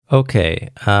Okay,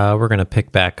 we're going to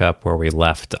pick back up where we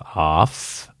left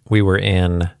off. We were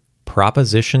in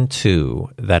Proposition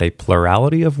 2, that a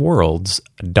plurality of worlds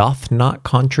doth not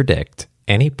contradict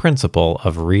any principle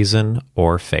of reason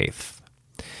or faith.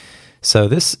 So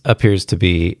this appears to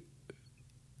be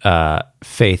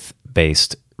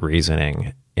faith-based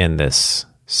reasoning in this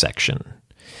section.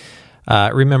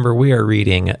 Remember, we are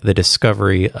reading The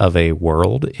Discovery of a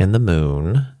World in the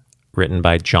Moon, written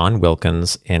by John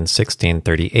Wilkins in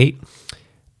 1638,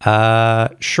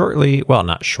 not shortly,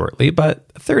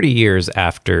 but 30 years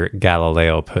after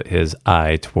Galileo put his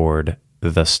eye toward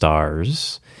the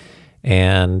stars.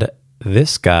 And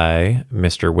this guy,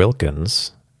 Mr.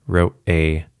 Wilkins, wrote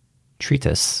a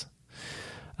treatise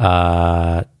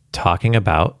talking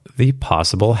about the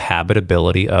possible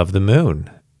habitability of the moon.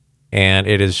 And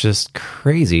it is just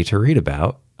crazy to read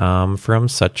about from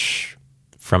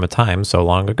a time so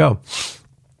long ago.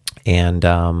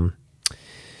 And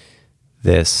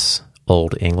this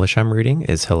Old English I'm reading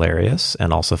is hilarious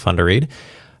and also fun to read.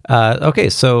 Okay,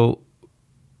 so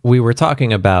we were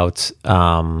talking about,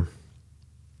 how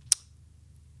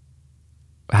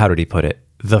did he put it?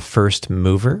 The first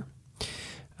mover.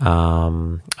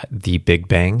 The Big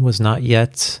Bang was not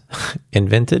yet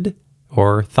invented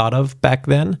or thought of back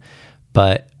then,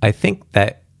 but I think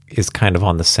that is kind of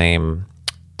on the same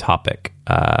topic,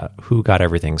 who got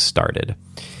everything started.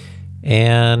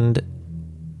 And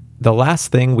the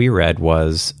last thing we read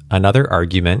was another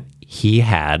argument he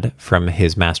had from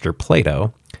his master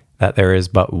Plato, that there is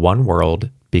but one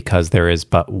world because there is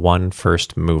but one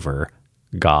first mover,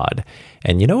 God.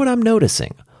 And you know what I'm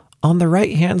noticing? On the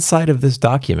right-hand side of this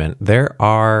document, there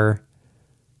are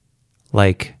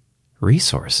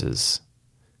resources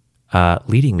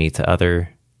leading me to other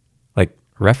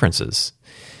references.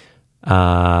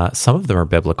 Some of them are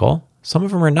biblical, some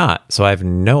of them are not, so I have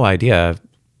no idea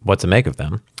what to make of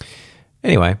them.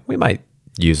 Anyway, we might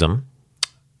use them.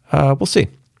 We'll see.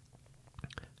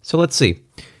 So let's see.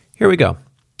 Here we go.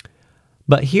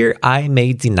 But here I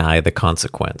may deny the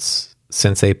consequence,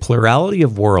 since a plurality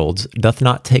of worlds doth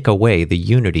not take away the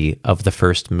unity of the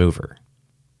first mover.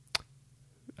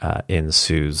 In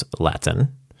Sue's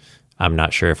Latin. I'm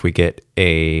not sure if we get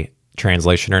a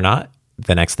translation or not.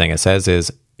 The next thing it says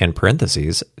is, in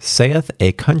parentheses, saith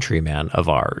a countryman of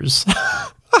ours.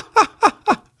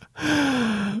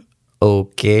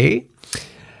 Okay.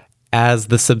 As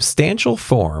the substantial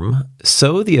form,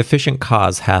 so the efficient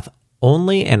cause hath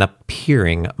only an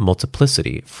appearing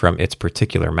multiplicity from its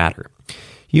particular matter.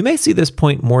 You may see this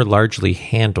point more largely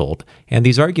handled, and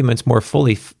these arguments more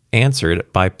fully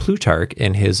answered by Plutarch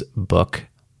in his book,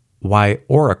 Why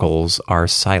Oracles Are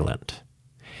Silent,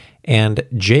 and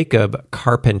Jacob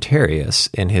Carpentarius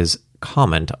in his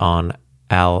comment on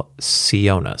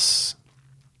Alcyonus.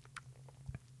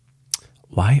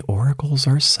 Why oracles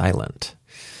are silent.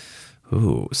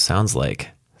 Ooh, sounds like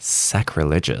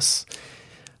sacrilegious.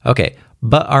 Okay,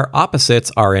 but our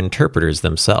opposites are interpreters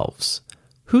themselves,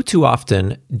 who too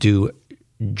often do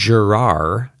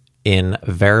jurar in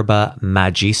verba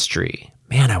magistri.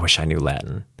 Man, I wish I knew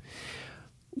Latin.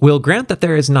 We'll grant that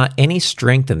there is not any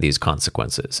strength in these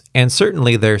consequences, and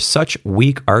certainly their such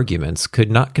weak arguments could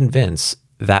not convince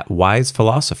that wise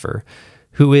philosopher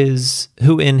who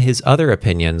in his other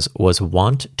opinions was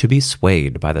wont to be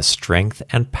swayed by the strength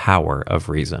and power of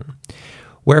reason.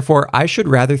 Wherefore I should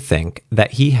rather think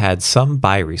that he had some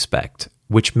by-respect,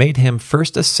 which made him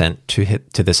first assent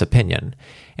to this opinion,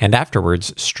 and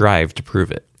afterwards strive to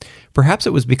prove it. Perhaps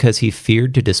it was because he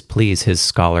feared to displease his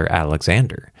scholar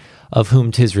Alexander, of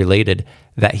whom 'tis related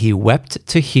that he wept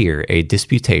to hear a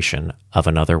disputation of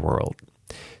another world.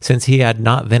 Since he had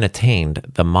not then attained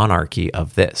the monarchy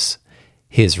of this,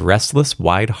 his restless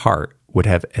wide heart would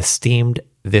have esteemed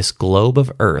this globe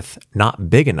of earth not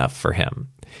big enough for him,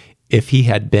 if there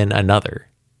had been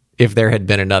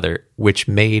another, which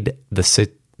made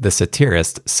the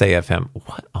satirist say of him,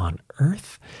 what on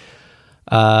earth?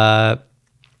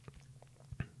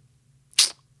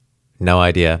 No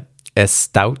idea.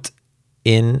 Estaut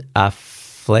in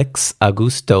afflex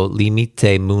augusto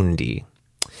limite mundi.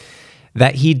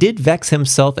 That he did vex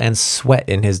himself and sweat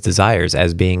in his desires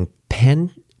as being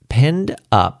penned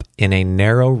up in a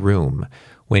narrow room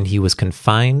when he was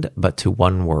confined but to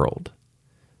one world.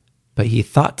 But he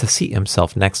thought to seat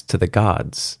himself next to the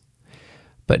gods.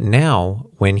 But now,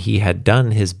 when he had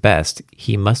done his best,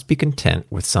 he must be content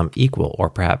with some equal or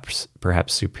perhaps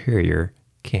superior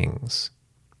kings.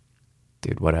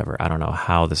 Dude, whatever. I don't know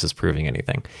how this is proving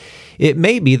anything. It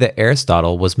may be that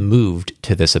Aristotle was moved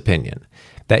to this opinion,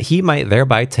 that he might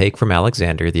thereby take from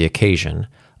Alexander the occasion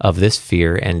of this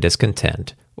fear and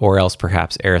discontent, or else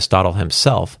perhaps Aristotle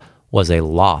himself was a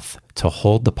loth to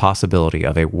hold the possibility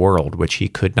of a world which he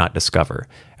could not discover,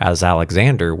 as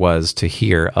Alexander was to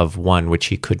hear of one which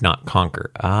he could not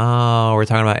conquer. Oh, we're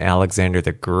talking about Alexander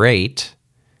the Great.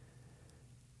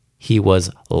 He was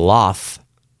loth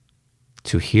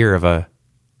to hear of a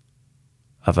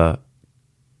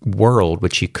world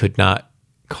which he could not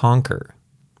conquer.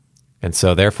 And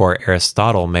so therefore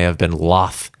Aristotle may have been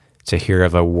loth to hear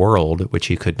of a world which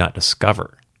he could not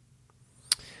discover.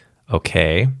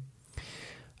 Okay.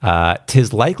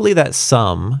 'Tis likely that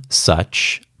some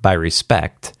such, by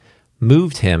respect,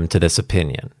 moved him to this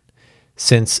opinion,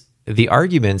 since the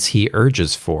arguments he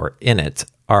urges for in it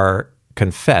are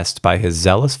confessed by his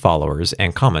zealous followers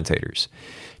and commentators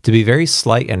to be very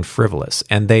slight and frivolous,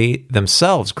 and they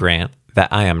themselves grant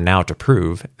that I am now to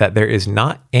prove that there is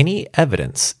not any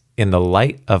evidence in the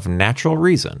light of natural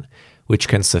reason which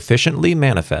can sufficiently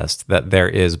manifest that there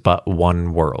is but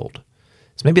one world.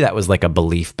 So maybe that was like a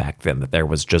belief back then, that there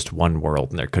was just one world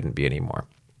and there couldn't be any more.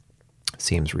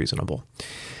 Seems reasonable.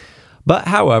 But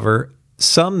however,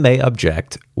 some may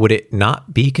object, would it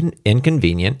not be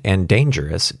inconvenient and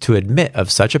dangerous to admit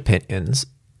of such opinions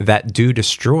that do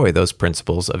destroy those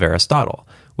principles of Aristotle,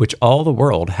 which all the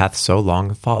world hath so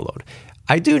long followed?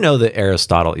 I do know that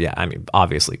Aristotle,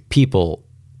 obviously, people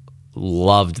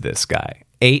loved this guy,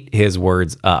 ate his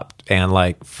words up, and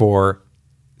like for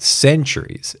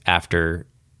centuries after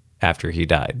he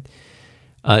died,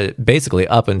 basically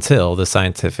up until the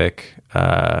scientific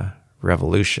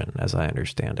revolution, as I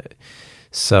understand it.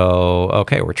 So,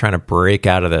 okay, we're trying to break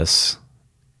out of this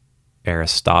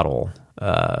Aristotle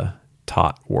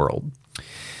taught world.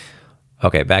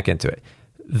 Okay, back into it.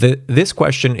 This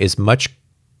question is much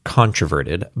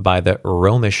controverted by the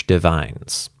Romish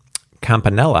divines.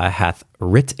 Campanella hath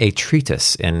writ a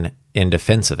treatise in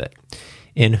defense of it,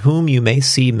 in whom you may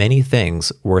see many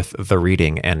things worth the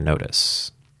reading and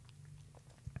notice.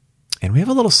 And we have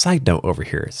a little side note over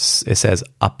here. It says,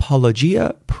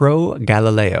 Apologia pro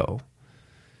Galileo.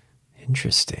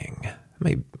 Interesting.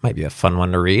 Might be a fun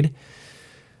one to read.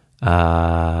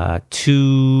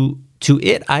 To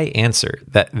it I answer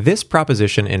that this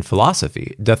proposition in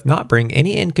philosophy doth not bring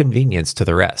any inconvenience to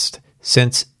the rest,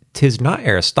 since 'tis not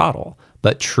Aristotle,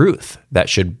 but truth that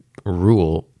should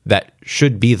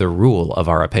be the rule of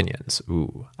our opinions.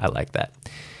 Ooh, I like that.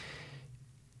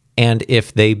 And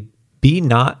if they be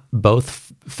not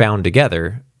both found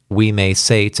together, we may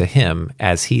say to him,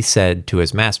 as he said to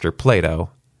his master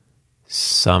Plato,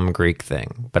 some Greek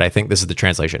thing, but I think this is the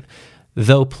translation.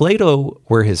 Though Plato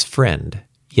were his friend,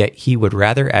 yet he would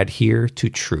rather adhere to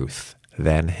truth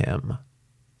than him.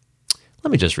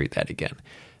 Let me just read that again.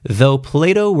 Though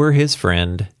Plato were his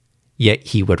friend, yet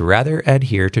he would rather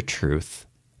adhere to truth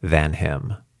than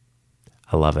him.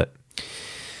 I love it.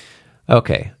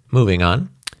 Okay, moving on.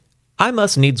 I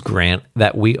must needs grant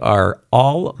that we are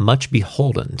all much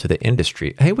beholden to the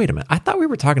industry. Hey, wait a minute. I thought we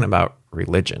were talking about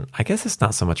religion. I guess it's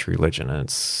not so much religion,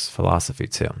 it's philosophy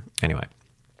too. Anyway.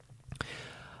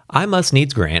 I must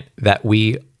needs grant that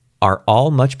we are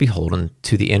all much beholden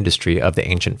to the industry of the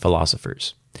ancient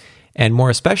philosophers, and more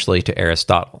especially to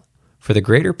Aristotle, for the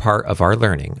greater part of our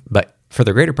learning,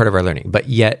 but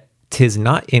yet 'tis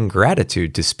not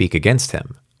ingratitude to speak against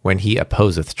him when he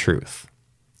opposeth truth.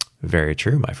 Very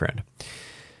true, my friend.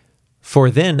 For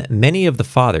then many of the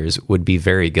fathers would be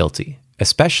very guilty,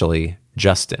 especially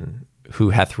Justin,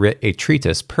 who hath writ a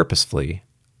treatise purposely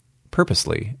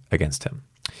against him.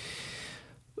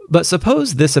 But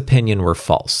suppose this opinion were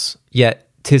false, yet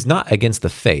 'tis not against the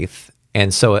faith,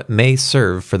 and so it may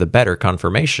serve for the better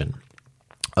confirmation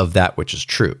of that which is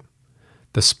true,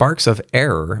 the sparks of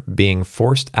error being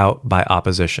forced out by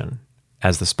opposition,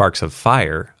 as the sparks of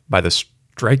fire by the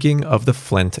striking of the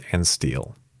flint and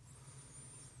steel.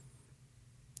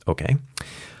 Okay.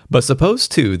 But suppose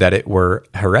too that it were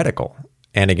heretical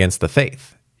and against the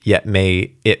faith, yet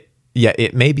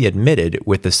it may be admitted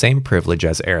with the same privilege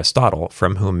as Aristotle,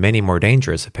 from whom many more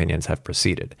dangerous opinions have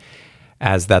proceeded,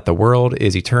 as that the world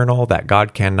is eternal, that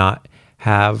God cannot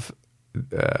have,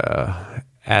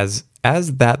 as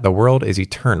that the world is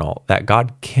eternal, that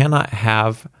God cannot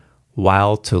have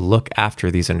while to look after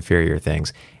these inferior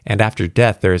things, and after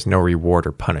death there is no reward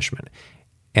or punishment,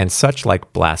 and such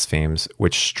like blasphemies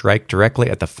which strike directly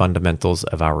at the fundamentals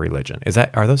of our religion.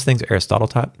 Are those things Aristotle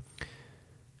taught?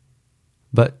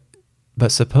 But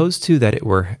suppose too that it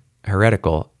were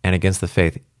heretical and against the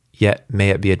faith, yet may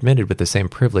it be admitted with the same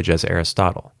privilege as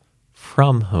Aristotle,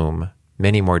 from whom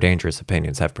many more dangerous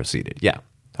opinions have proceeded. Yeah.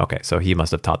 Okay, so he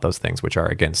must have taught those things which are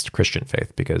against Christian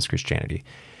faith, because Christianity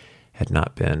had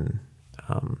not been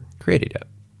created yet.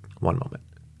 One moment.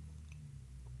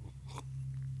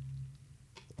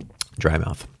 Dry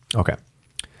mouth. Okay.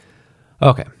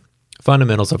 Okay.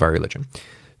 Fundamentals of our religion.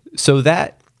 So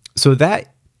that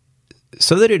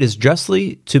it is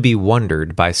justly to be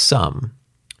wondered by some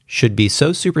should be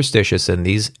so superstitious in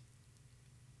these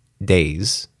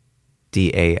days,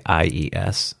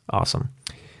 D-A-I-E-S, awesome,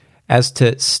 as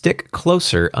to stick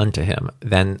closer unto him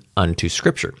than unto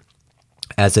Scripture,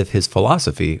 as if his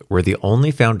philosophy were the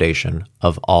only foundation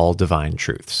of all divine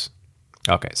truths.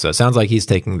 Okay, so it sounds like he's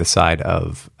taking the side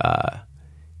of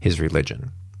his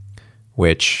religion,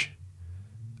 which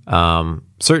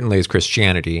certainly is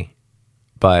Christianity,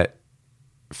 but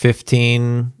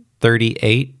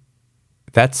 1538,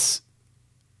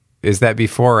 is that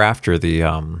before or after the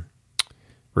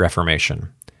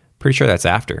Reformation? Pretty sure that's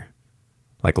after,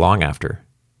 like long after,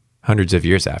 hundreds of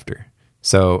years after.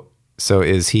 So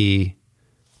is he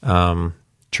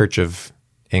Church of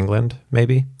England,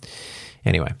 maybe?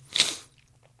 Anyway,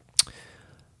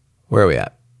 where are we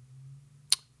at?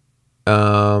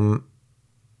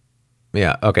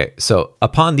 Yeah, okay. So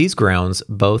upon these grounds,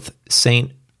 both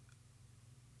Saint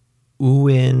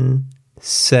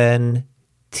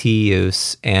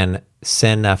Uincentivus and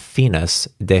Senaphinus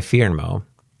de Firmo,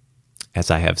 as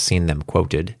I have seen them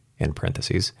quoted in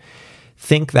parentheses,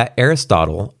 think that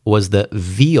Aristotle was the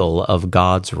veil of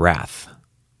God's wrath,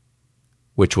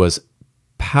 which was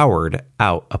poured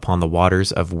out upon the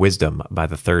waters of wisdom by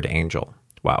the third angel.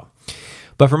 Wow.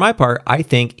 But for my part, I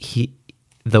think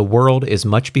the world is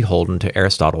much beholden to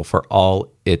Aristotle for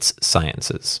all its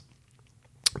sciences.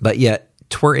 But yet,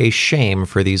 'twere a shame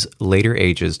for these later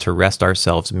ages to rest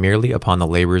ourselves merely upon the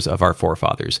labors of our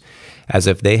forefathers, as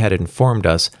if they had informed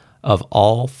us of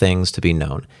all things to be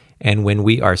known, and when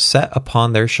we are set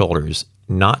upon their shoulders,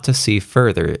 not to see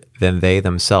further than they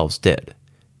themselves did.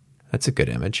 That's a good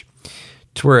image.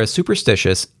 'Twere a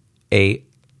superstitious, a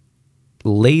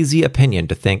lazy opinion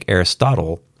to think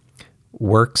Aristotle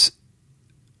works.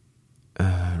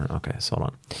 Okay, so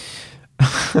hold on.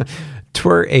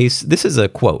 This is a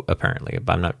quote, apparently,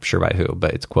 but I'm not sure by who,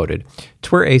 but it's quoted.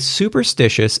 'Twere a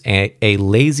superstitious, a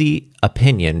lazy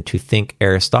opinion to think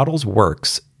Aristotle's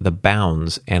works the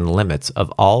bounds and limits of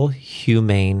all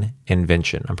humane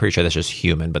invention. I'm pretty sure that's just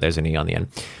human, but there's an E on the end.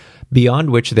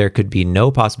 Beyond which there could be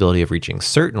no possibility of reaching.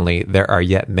 Certainly, there are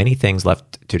yet many things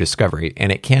left to discovery,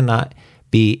 and it cannot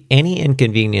be any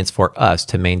inconvenience for us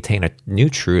to maintain a new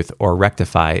truth or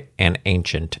rectify an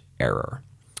ancient error.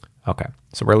 Okay,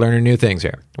 so we're learning new things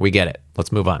here. We get it.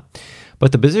 Let's move on.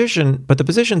 But the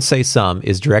position, say some,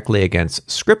 is directly against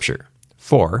Scripture.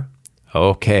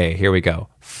 Okay, here we go.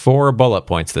 4 bullet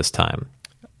points this time.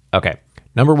 Okay,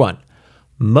 number 1,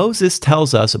 Moses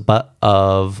tells us but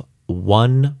of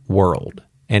one world,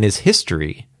 and his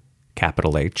history,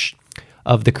 capital H,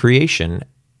 of the creation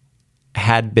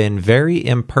had been very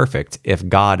imperfect if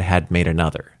God had made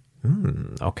another.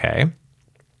 Okay.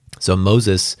 So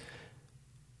Moses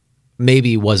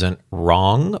maybe wasn't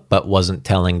wrong, but wasn't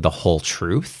telling the whole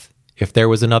truth if there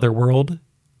was another world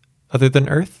other than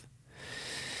Earth.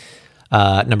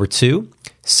 Number 2,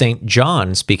 St.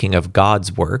 John, speaking of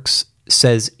God's works,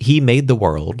 says he made the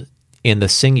world in the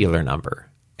singular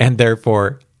number, and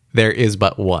therefore there is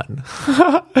but one.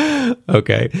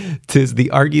 Okay. 'Tis the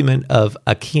argument of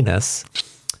Aquinas,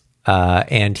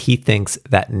 and he thinks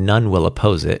that none will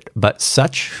oppose it, but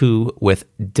such who with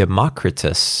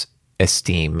Democritus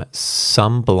esteem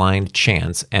some blind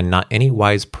chance and not any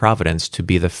wise providence to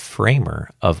be the framer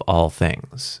of all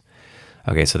things.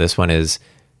 Okay, so this one is,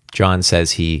 John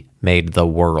says he made the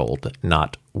world,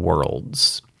 not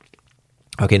worlds.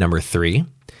 Okay, number 3,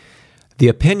 the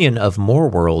opinion of more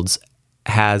worlds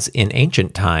has in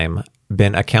ancient time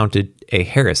been accounted a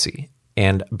heresy,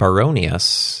 and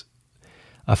Baronius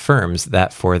affirms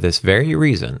that for this very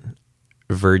reason,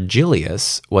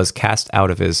 Virgilius was cast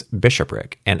out of his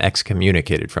bishopric and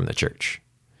excommunicated from the church.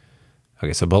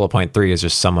 Okay, so bullet point 3 is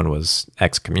just someone was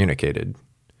excommunicated.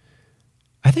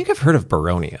 I think I've heard of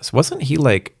Baronius. Wasn't he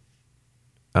like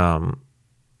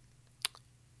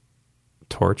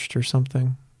torched or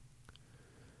something?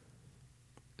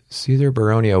 Caesar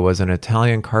Borromeo was an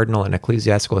Italian cardinal and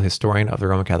ecclesiastical historian of the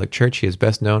Roman Catholic Church. His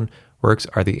best known works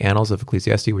are the Annals of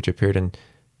Ecclesiastes, which appeared in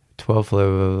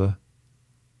 12...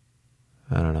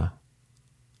 I don't know.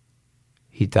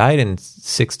 He died in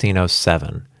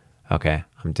 1607. Okay,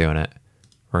 I'm doing it.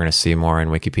 We're going to see more in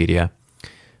Wikipedia.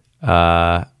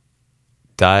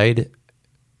 Died,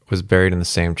 was buried in the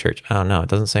same church. I don't know. It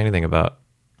doesn't say anything about...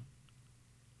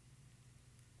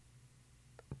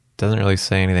 Doesn't really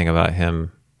say anything about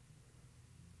him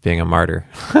being a martyr.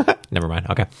 Never mind.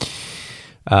 Okay.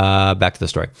 Back to the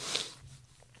story.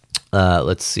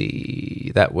 Let's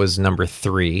see. That was number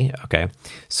 3. Okay.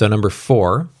 So number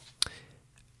 4,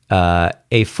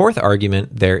 A fourth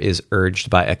argument there is urged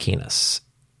by Aquinas.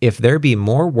 If there be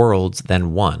more worlds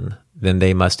than one, then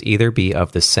they must either be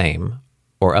of the same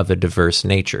or of a diverse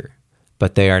nature,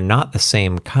 but they are not the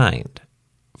same kind.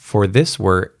 For this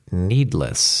were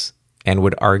needless, and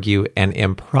would argue an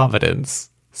improvidence,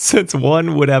 since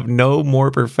one would have no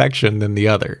more perfection than the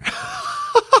other.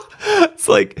 It's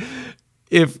like,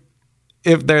 if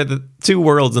they're the two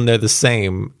worlds and they're the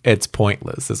same, it's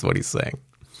pointless, is what he's saying.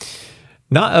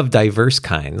 Not of diverse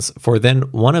kinds, for then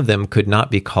one of them could not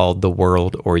be called the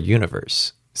world or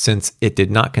universe, since it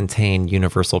did not contain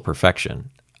universal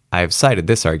perfection. I have cited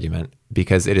this argument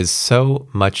because it is so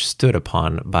much stood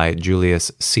upon by Julius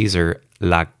Caesar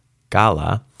La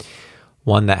Galla,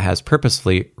 one that has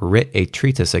purposefully writ a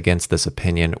treatise against this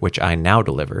opinion, which I now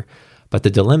deliver. But the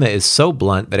dilemma is so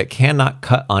blunt that it cannot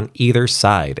cut on either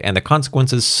side, and the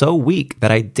consequences so weak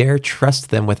that I dare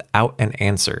trust them without an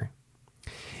answer.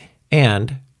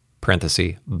 And,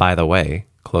 parenthesis, by the way,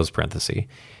 close parenthesis,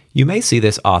 you may see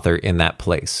this author in that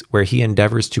place, where he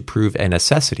endeavors to prove a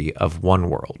necessity of one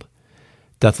world,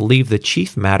 doth leave the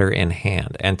chief matter in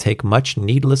hand, and take much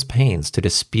needless pains to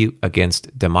dispute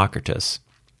against Democritus,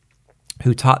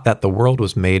 who taught that the world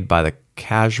was made by the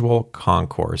casual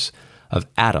concourse of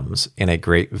atoms in a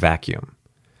great vacuum.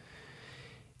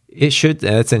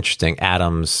 That's interesting,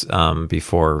 atoms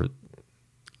before,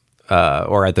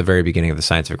 or at the very beginning of the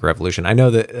scientific revolution. I know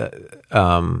that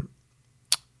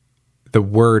the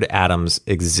word atoms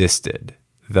existed,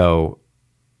 though,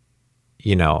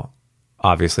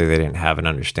 obviously they didn't have an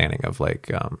understanding of like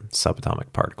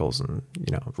subatomic particles and,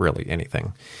 really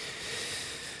anything.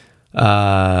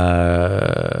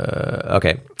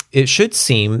 Okay. It should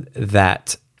seem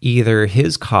that either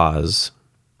his cause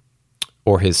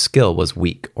or his skill was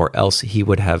weak, or else he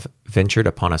would have ventured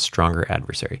upon a stronger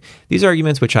adversary. These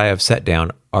arguments which I have set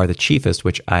down are the chiefest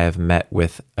which I have met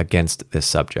with against this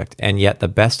subject, and yet the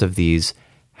best of these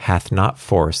hath not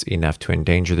force enough to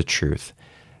endanger the truth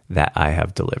that I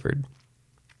have delivered.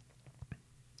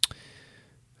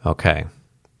 Okay,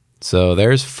 so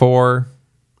there's 4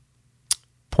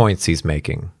 points he's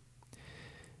making.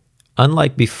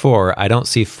 Unlike before, I don't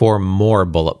see 4 more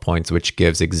bullet points, which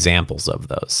gives examples of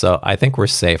those. So I think we're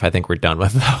safe. I think we're done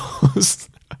with those.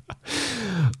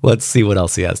 Let's see what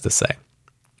else he has to say.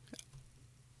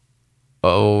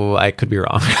 Oh, I could be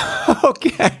wrong.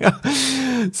 Okay.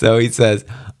 So he says,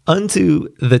 unto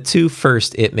the 2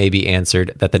 first it may be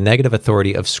answered that the negative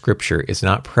authority of Scripture is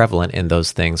not prevalent in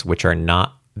those things which are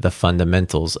not the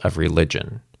fundamentals of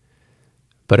religion.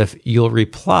 But if you'll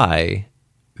reply,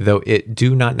 though it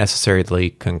do not necessarily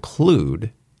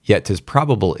conclude, yet 'tis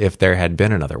probable if there had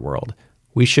been another world,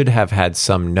 we should have had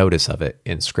some notice of it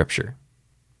in Scripture.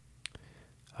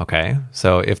 Okay,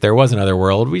 so if there was another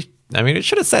world, it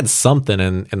should have said something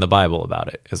in the Bible about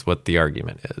it, is what the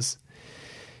argument is.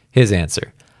 His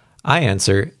answer. I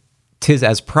answer, 'tis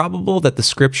as probable that the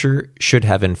Scripture should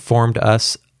have informed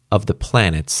us of the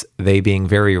planets, they being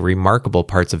very remarkable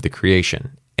parts of the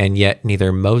creation, and yet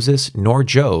neither Moses nor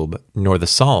Job nor the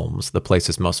Psalms, the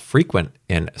places most frequent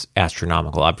in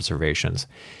astronomical observations,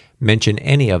 mention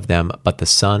any of them but the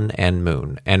sun and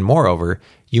moon. And moreover,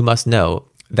 you must know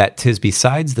that 'tis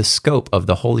besides the scope of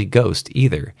the Holy Ghost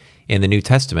either in the New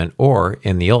Testament or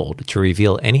in the Old to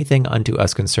reveal anything unto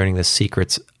us concerning the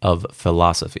secrets of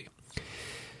philosophy.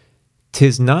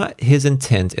 'Tis not his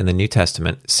intent in the New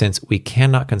Testament, since we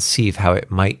cannot conceive how it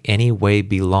might any way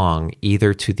belong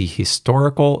either to the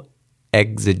historical,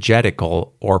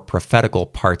 exegetical, or prophetical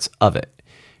parts of it.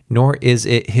 Nor is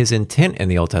it his intent in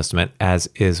the Old Testament, as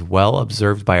is well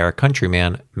observed by our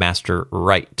countryman, Master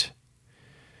Wright.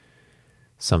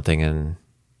 Something in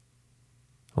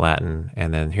Latin,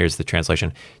 and then here's the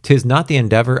translation. 'Tis not the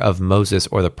endeavor of Moses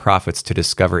or the prophets to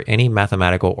discover any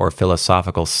mathematical or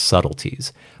philosophical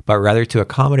subtleties, but rather to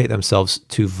accommodate themselves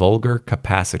to vulgar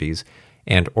capacities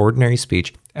and ordinary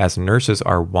speech, as nurses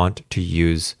are wont to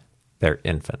use their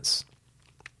infants.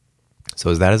 So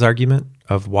is that his argument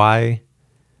of why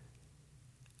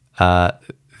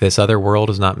this other world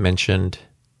is not mentioned?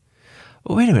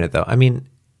 Well, wait a minute, though.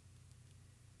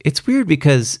 It's weird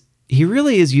because he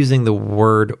really is using the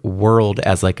word world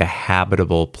as like a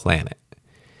habitable planet,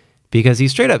 because he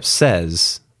straight up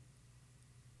says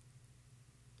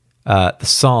the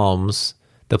Psalms,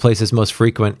 the places most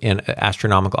frequent in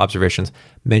astronomical observations,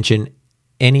 mention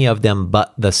any of them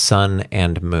but the sun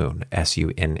and moon,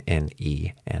 Sunne and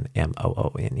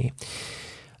Moone.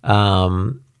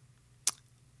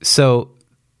 So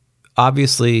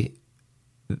obviously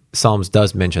Psalms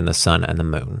does mention the sun and the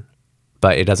moon,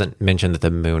 but it doesn't mention that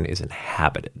the moon is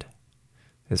inhabited,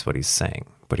 is what he's saying.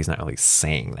 But he's not really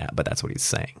saying that, but that's what he's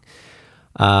saying.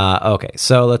 Okay,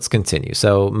 so let's continue.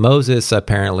 So Moses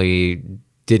apparently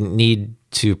didn't need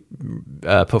to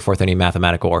put forth any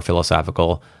mathematical or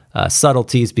philosophical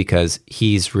subtleties because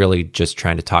he's really just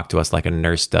trying to talk to us like a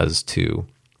nurse does to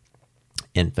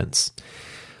infants.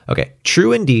 Okay,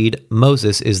 true indeed,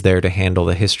 Moses is there to handle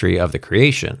the history of the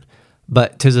creation,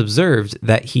 but 'tis observed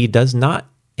that he does not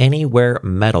anywhere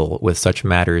meddle with such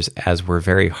matters as were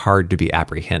very hard to be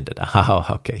apprehended. Oh,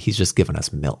 okay, he's just given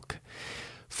us milk.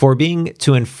 For being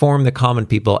to inform the common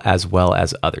people as well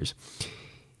as others.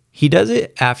 He does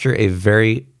it after a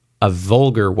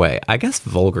vulgar way. I guess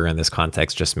vulgar in this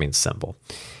context just means simple.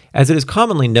 As it is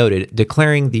commonly noted,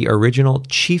 declaring the original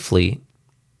chiefly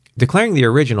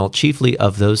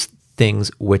of those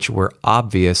things which were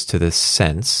obvious to the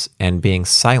sense, and being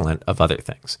silent of other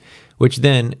things, which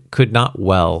then could not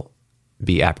well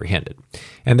be apprehended.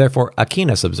 And therefore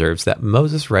Aquinas observes that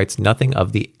Moses writes nothing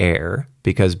of the air,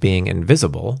 because being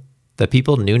invisible, the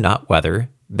people knew not whether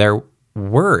there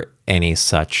were any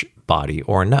such body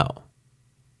or no.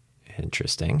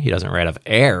 Interesting. He doesn't write of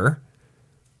air.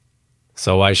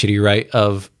 So why should he write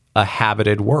of a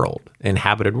inhabited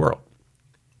world?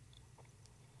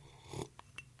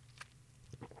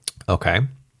 Okay.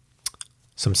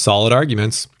 Some solid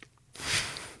arguments.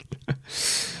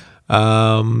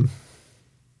 And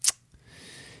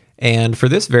for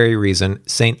this very reason,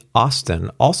 St. Austin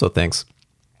also thinks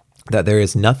that there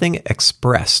is nothing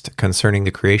expressed concerning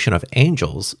the creation of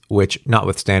angels, which,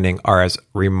 notwithstanding, are as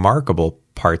remarkable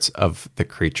parts of the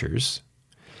creatures,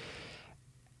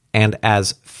 and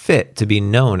as fit to be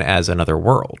known as another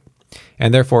world.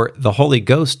 And therefore, the Holy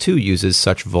Ghost too uses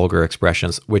such vulgar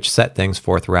expressions, which set things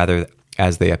forth rather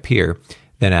as they appear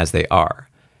than as they are,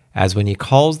 as when he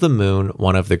calls the moon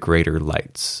one of the greater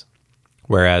lights,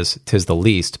 whereas 'tis the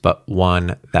least, but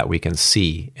one that we can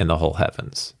see in the whole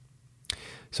heavens.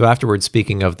 So afterwards,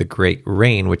 speaking of the great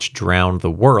rain which drowned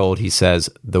the world, he says,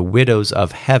 the windows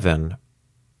of heaven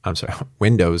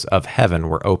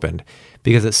were opened,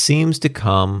 because it seems to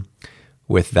come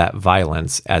with that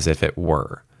violence as if it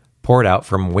were poured out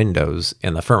from windows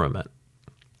in the firmament.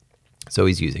 So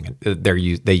he's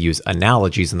they use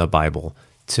analogies in the Bible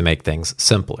to make things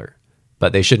simpler,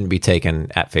 but they shouldn't be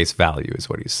taken at face value, is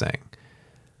what he's saying.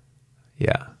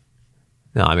 Yeah.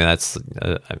 No, I mean, that's,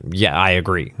 I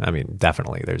agree. I mean,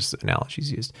 definitely there's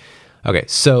analogies used. Okay,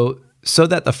 so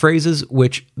that the phrases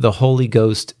which the Holy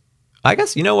Ghost, I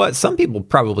guess, you know what? Some people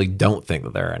probably don't think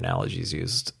that there are analogies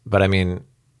used, but I mean,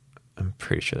 I'm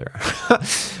pretty sure there are.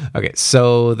 Okay,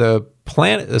 so the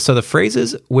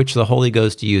phrases which the Holy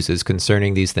Ghost uses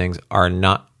concerning these things are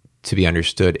not to be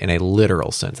understood in a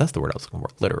literal sense. That's the word I was looking for,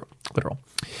 literal.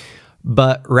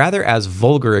 But rather as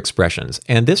vulgar expressions.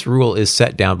 And this rule is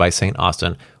set down by St.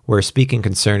 Austin, where speaking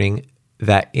concerning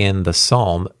that in the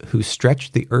Psalm, who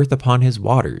stretched the earth upon the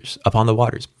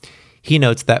waters. He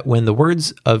notes that when the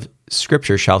words of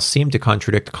Scripture shall seem to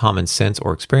contradict common sense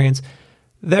or experience,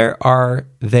 there are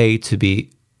they to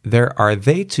be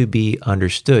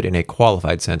understood in a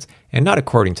qualified sense, and not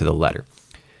according to the letter.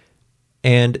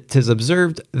 And 'tis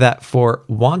observed that for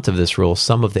want of this rule,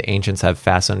 some of the ancients have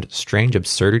fastened strange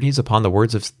absurdities upon the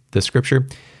words of the Scripture.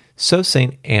 So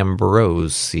St.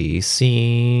 Ambrose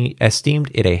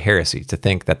esteemed it a heresy to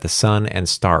think that the sun and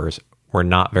stars were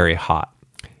not very hot,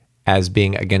 as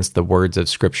being against the words of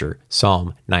Scripture,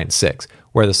 Psalm 9:6,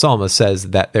 where the psalmist says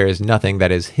that there is nothing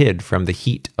that is hid from the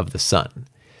heat of the sun.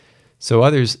 So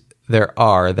others there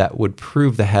are that would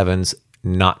prove the heavens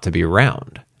not to be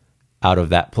round out of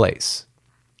that place.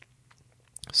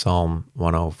 Psalm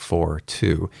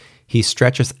 104:2, he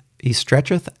stretcheth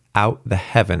out the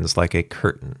heavens like a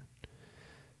curtain.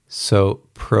 So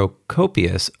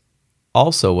Procopius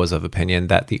also was of opinion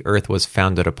that the earth was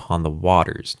founded upon the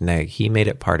waters. Nay, he made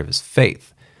it part of his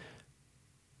faith,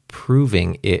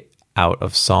 proving it out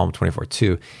of Psalm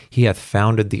 24:2. He hath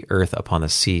founded the earth upon the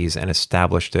seas and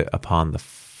established it upon the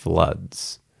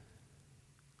floods.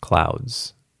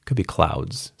 Clouds. Could be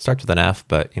clouds. Starts with an F,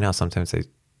 but you know, sometimes they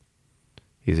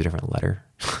use a different letter.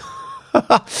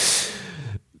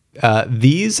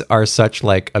 These and such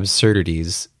like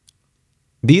absurdities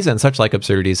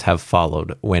have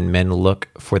followed when men look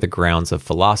for the grounds of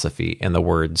philosophy in the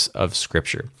words of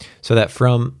Scripture, so that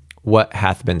from what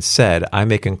hath been said, I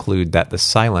may conclude that the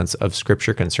silence of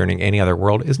Scripture concerning any other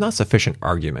world is not sufficient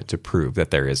argument to prove that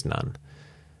there is none.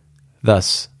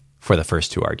 Thus, for the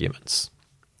first two arguments.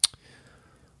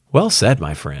 Well said,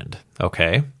 my friend.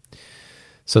 Okay.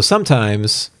 So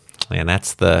sometimes, and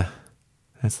that's the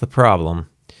problem,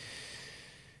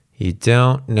 you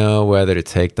don't know whether to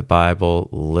take the Bible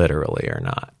literally or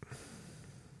not.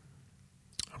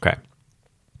 Okay.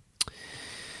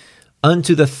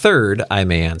 Unto the third, I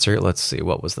may answer. Let's see.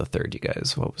 What was the third, you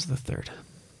guys? What was the third?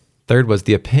 Third was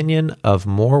the opinion of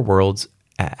more worlds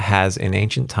has in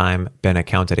ancient time been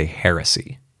accounted a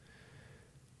heresy.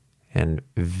 And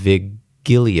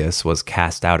Vigilius was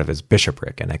cast out of his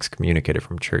bishopric and excommunicated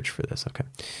from church for this. Okay.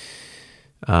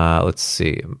 Let's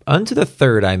see. Unto the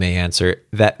third, I may answer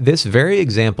that this very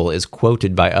example is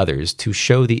quoted by others to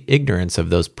show the ignorance of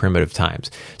those primitive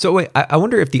times. So wait, I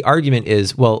wonder if the argument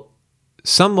is, well,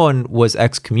 someone was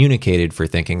excommunicated for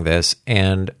thinking this,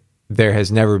 and there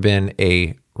has never been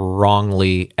a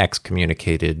wrongly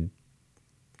excommunicated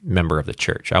member of the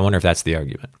church. I wonder if that's the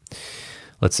argument.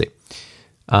 Let's see.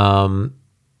 That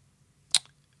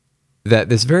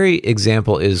this very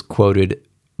example is quoted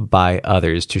by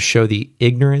others to show the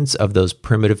ignorance of those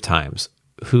primitive times,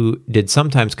 who did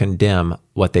sometimes condemn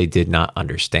what they did not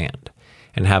understand,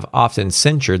 and have often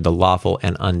censured the lawful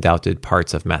and undoubted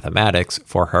parts of mathematics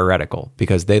for heretical,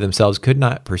 because they themselves could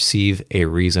not perceive a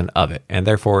reason of it, and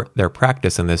therefore their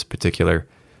practice in this particular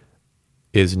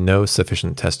is no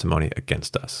sufficient testimony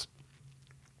against us.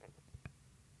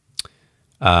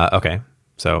 Okay,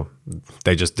 so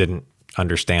they just didn't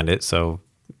understand it, so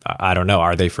I don't know.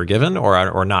 Are they forgiven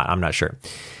or not? I'm not sure.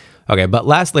 Okay, but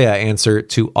lastly, I answer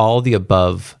to all the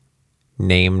above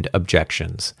named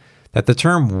objections that the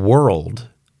term world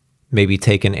may be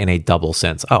taken in a double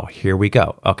sense. Oh, here we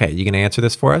go. Okay, you can answer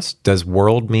this for us? Does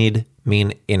world mean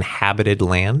inhabited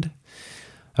land?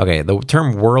 Okay, the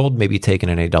term world may be taken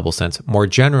in a double sense, more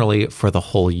generally for the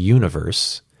whole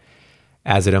universe,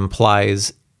 as it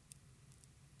implies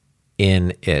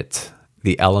in it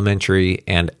the elementary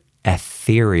and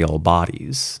ethereal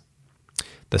bodies,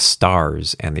 the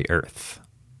stars and the earth.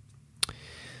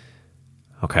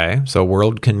 Okay, so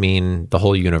world can mean the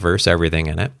whole universe, everything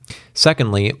in it.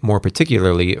 Secondly, more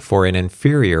particularly for an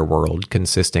inferior world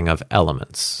consisting of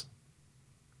elements.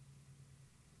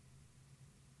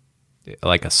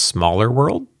 Like a smaller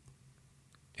world?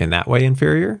 In that way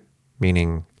inferior?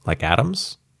 Meaning like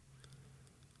atoms?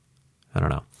 I don't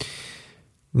know.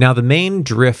 Now, the main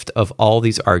drift of all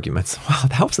these arguments, wow,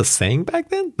 that was a saying back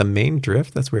then? The main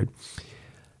drift? That's weird.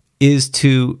 Is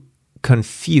to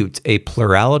confute a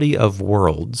plurality of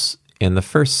worlds in the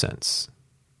first sense.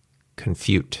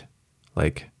 Confute.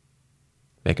 Like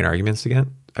making arguments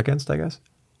against, I guess.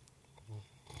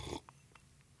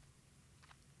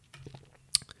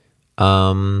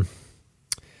 The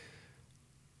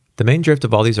main drift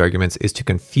of all these arguments is to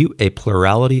confute a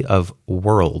plurality of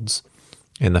worlds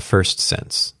in the first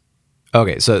sense.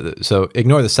 Okay, so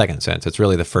ignore the second sense. It's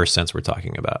really the first sense we're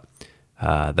talking about.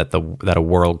 That a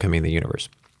world can mean the universe.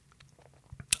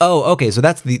 Oh, okay. So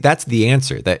that's the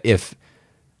answer. That if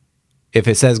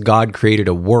it says God created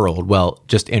a world, well,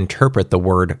 just interpret the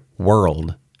word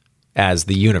world as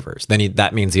the universe. Then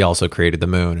that means he also created the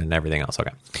moon and everything else.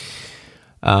 Okay.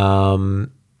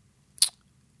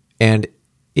 And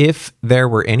if there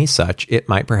were any such, it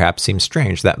might perhaps seem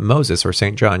strange that Moses or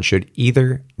St. John should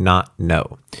either not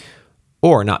know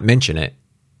or not mention it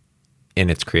in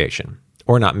its creation,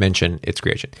 or not mention its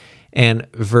creation. And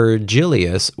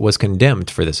Virgilius was condemned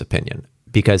for this opinion,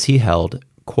 because he held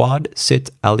quod sit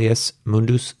alias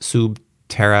mundus sub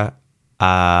terra,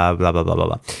 blah, blah, blah, blah,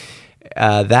 blah.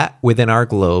 That within our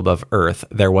globe of earth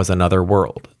there was another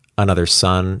world, another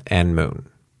sun and moon.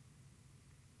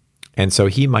 And so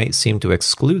he might seem to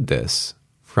exclude this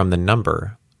from the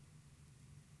number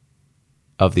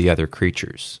of the other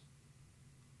creatures.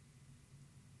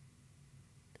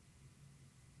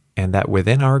 And that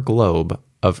within our globe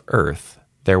of earth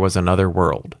there was another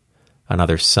world,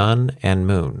 another sun and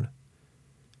moon.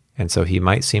 And so he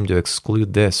might seem to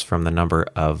exclude this from the number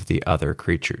of the other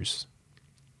creatures.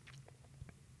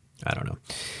 I don't know.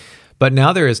 But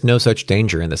now there is no such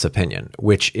danger in this opinion,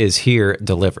 which is here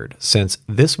delivered, since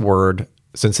this world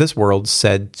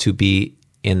said to be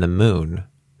in the moon,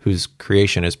 whose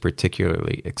creation is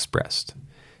particularly expressed.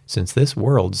 Since this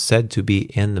world said to be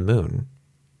in the moon,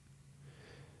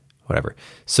 whatever.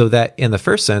 So that in the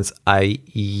first sense, I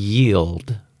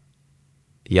yelled,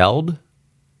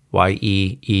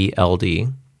 Y-E-E-L-D,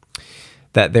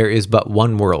 that there is but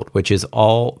one world, which is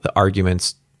all that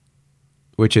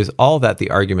the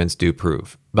arguments do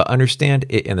prove. But understand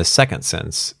it in the second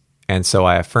sense, and so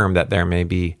I affirm that there may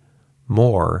be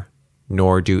more,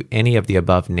 nor do any of the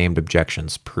above named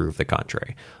objections prove the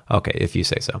contrary. Okay, if you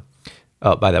say so.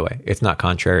 Oh, by the way, it's not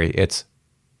contrary, it's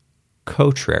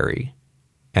contrary.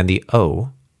 And the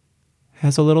O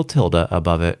has a little tilde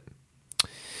above it.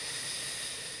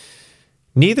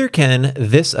 Neither can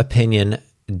this opinion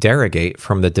derogate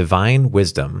from the divine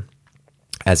wisdom,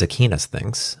 as Aquinas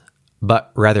thinks,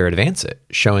 but rather advance it,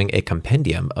 showing a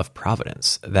compendium of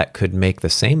providence that could make the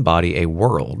same body a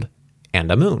world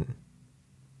and a moon.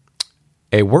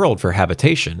 A world for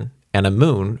habitation and a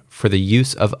moon for the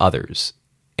use of others,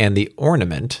 and the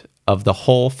ornament of the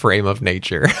whole frame of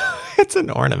nature. It's an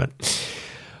ornament.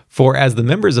 For as the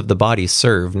members of the body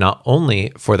serve not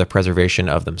only for the preservation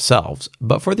of themselves,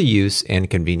 but for the use and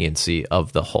conveniency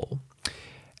of the whole.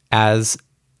 As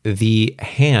the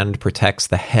hand protects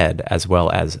the head as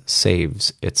well as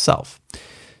saves itself,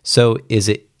 so is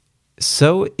it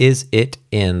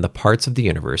in the parts of the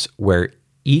universe where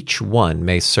each one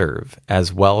may serve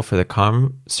as well for the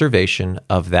conservation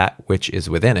of that which is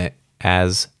within it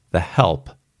as the help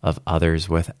of others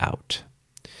without.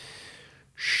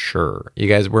 Sure. You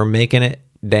guys, we're making it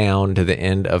down to the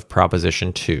end of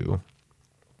Proposition 2.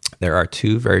 There are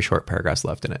 2 very short paragraphs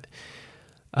left in it.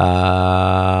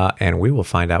 And we will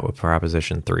find out what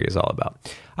Proposition 3 is all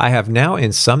about. I have now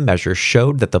in some measure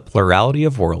showed that the plurality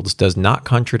of worlds does not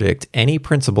contradict any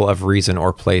principle of reason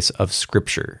or place of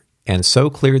Scripture, and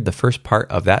so cleared the first part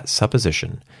of that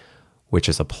supposition, which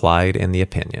is applied in the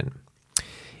opinion.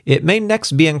 It may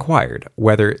next be inquired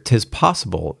whether 'tis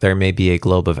possible there may be a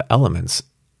globe of elements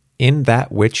in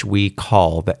that which we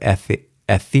call the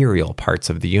ethereal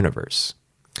parts of the universe.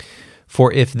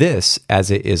 For if this, as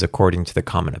it is according to the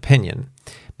common opinion,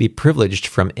 be privileged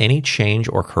from any change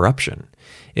or corruption,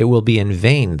 it will be in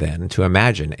vain then to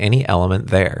imagine any element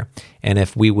there, and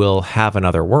if we will have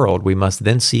another world, we must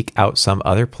then seek out some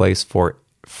other place for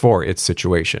its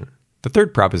situation. The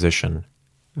third proposition,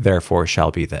 therefore,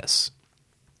 shall be this.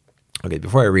 Okay,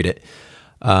 before I read it,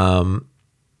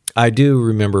 I do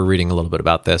remember reading a little bit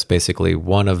about this. Basically,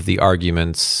 one of the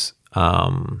arguments,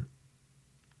 I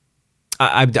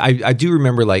do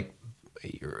remember, like,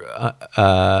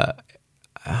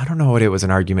 I don't know what it was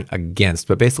an argument against,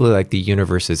 but basically, like, the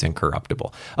universe is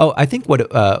incorruptible. Oh, I think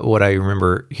what I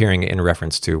remember hearing in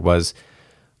reference to was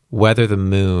whether the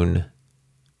moon,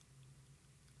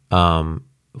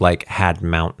 like, had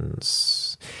mountains.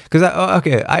 Because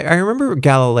I remember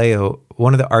Galileo.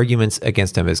 One of the arguments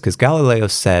against him is because Galileo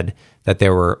said that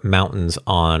there were mountains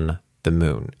on the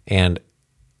moon, and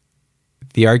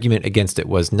the argument against it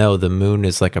was, no, the moon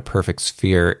is like a perfect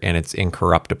sphere and it's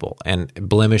incorruptible, and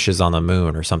blemishes on the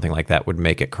moon or something like that would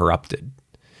make it corrupted.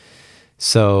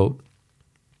 So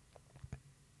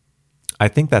I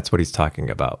think that's what he's talking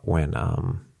about when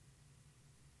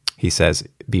he says,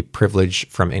 be privileged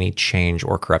from any change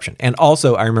or corruption. And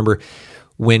also, I remember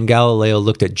when Galileo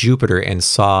looked at Jupiter and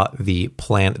saw the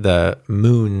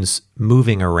moons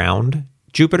moving around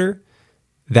Jupiter,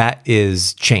 that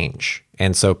is change.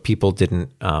 And so people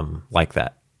didn't like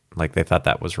that. Like, they thought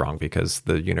that was wrong because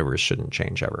the universe shouldn't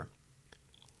change ever.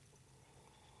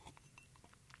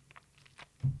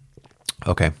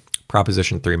 Okay,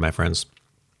 Proposition 3, my friends.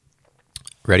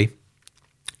 Ready?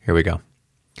 Here we go.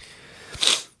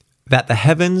 That the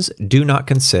heavens do not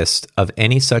consist of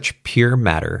any such pure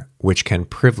matter which can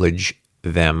privilege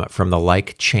them from the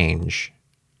like change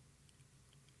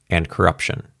and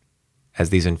corruption, as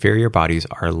these inferior bodies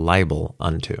are liable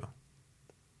unto.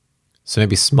 So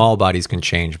maybe small bodies can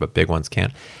change, but big ones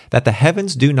can't. That the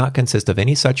heavens do not consist of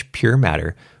any such pure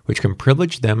matter which can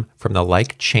privilege them from the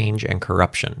like change and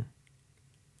corruption,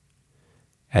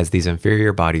 as these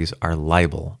inferior bodies are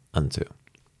liable unto.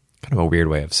 Kind of a weird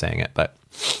way of saying it, but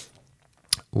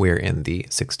we're in the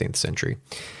 16th century.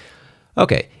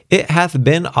 Okay, it hath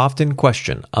been often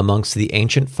questioned amongst the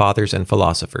ancient fathers and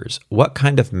philosophers what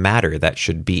kind of matter that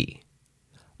should be,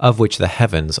 of which the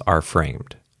heavens are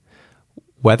framed,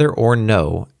 whether or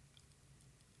no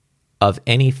of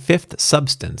any fifth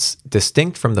substance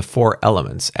distinct from the 4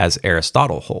 elements, as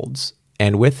Aristotle holds,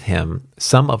 and with him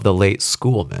some of the late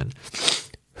schoolmen,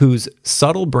 whose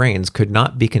subtle brains could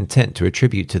not be content to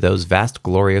attribute to those vast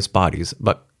glorious bodies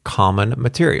but common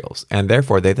materials, and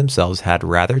therefore they themselves had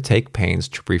rather take pains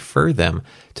to prefer them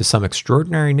to some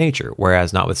extraordinary nature,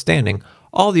 whereas notwithstanding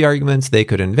all the arguments they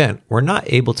could invent were not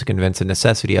able to convince the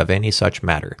necessity of any such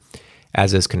matter,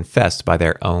 as is confessed by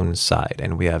their own side.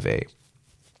 And we have a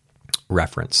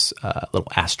reference, a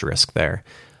little asterisk there,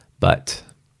 but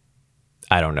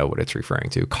I don't know what it's referring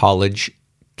to. College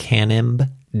Canem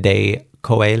de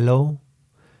Coelho,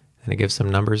 and it gives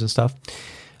some numbers and stuff.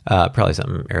 Probably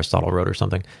something Aristotle wrote or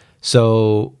something.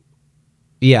 So,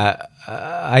 yeah,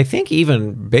 I think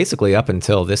even basically up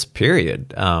until this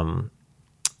period,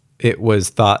 it was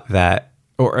thought that,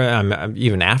 or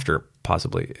even after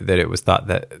possibly, that it was thought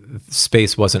that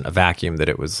space wasn't a vacuum, that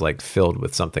it was like filled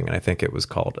with something. And I think it was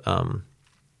called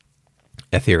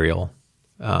ethereal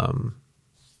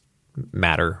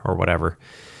matter or whatever.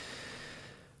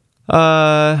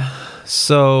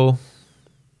 So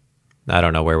I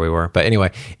don't know where we were. But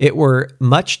anyway, it were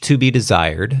much to be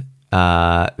desired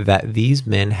that these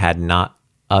men had not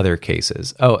other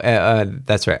cases.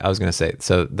 That's right. I was going to say,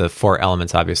 so the four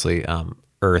elements, obviously,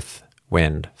 earth,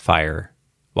 wind, fire,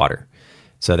 water.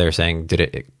 So they're saying, did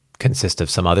it consist of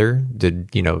some other? Did,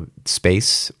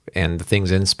 space and the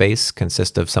things in space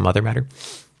consist of some other matter?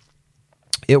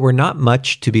 It were not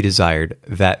much to be desired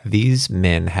that these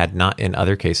men had not in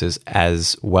other cases,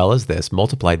 as well as this,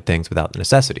 multiplied things without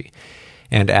necessity,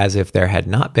 and as if there had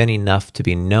not been enough to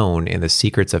be known in the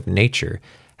secrets of nature,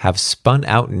 have spun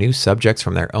out new subjects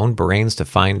from their own brains to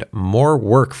find more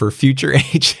work for future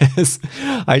ages.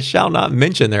 I shall not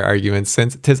mention their arguments,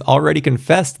 since 'tis already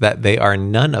confessed that they are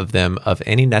none of them of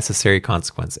any necessary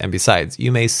consequence. And besides,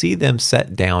 you may see them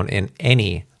set down in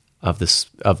any of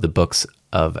the books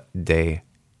of De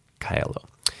Caelo.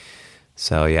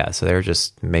 So they're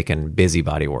just making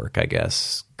busybody work, I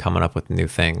guess, coming up with new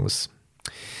things.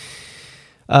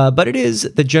 But it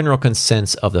is the general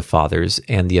consensus of the fathers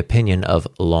and the opinion of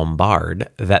Lombard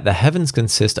that the heavens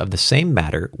consist of the same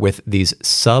matter with these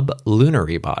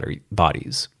sublunary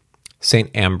bodies.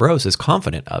 St. Ambrose is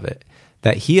confident of it,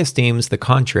 that he esteems the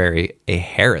contrary a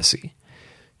heresy.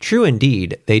 True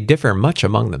indeed, they differ much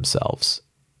among themselves,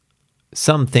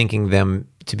 some thinking them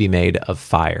to be made of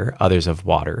fire, others of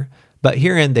water, but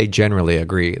herein they generally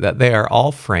agree that they are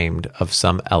all framed of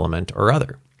some element or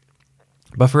other.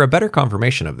 But for a better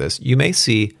confirmation of this, you may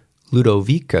see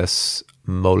Ludovicus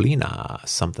Molina,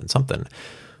 something,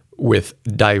 with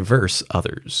diverse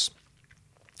others.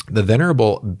 The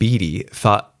Venerable Bede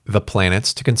thought the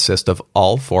planets to consist of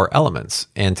all four elements,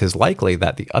 and 'tis likely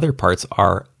that the other parts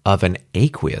are of an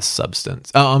aqueous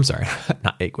substance. Oh, I'm sorry,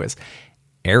 not aqueous,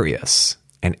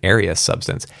 an areous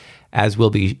substance, as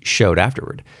will be showed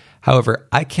afterward. However,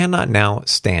 I cannot now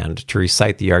stand to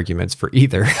recite the arguments for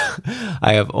either.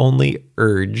 I have only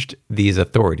urged these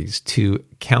authorities to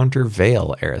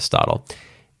countervail Aristotle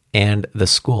and the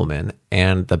schoolmen,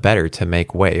 and the better to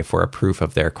make way for a proof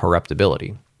of their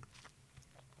corruptibility.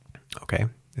 Okay,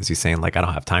 is he saying, I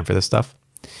don't have time for this stuff?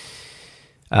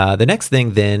 The next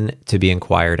thing then to be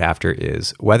inquired after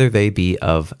is whether they be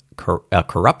of a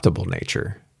corruptible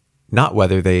nature, not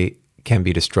whether they can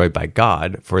be destroyed by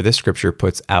God, for this scripture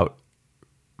puts out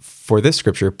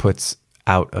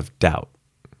of doubt.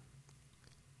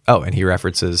 Oh, and he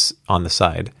references on the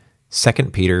side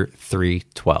 2 Peter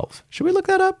 3:12. Should we look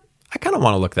that up? I kind of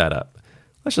want to look that up.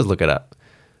 Let's just look it up.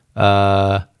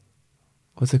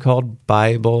 What's it called?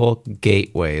 Bible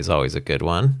Gateway is always a good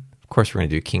one. Of course, we're going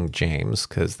to do King James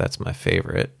because that's my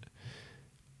favorite.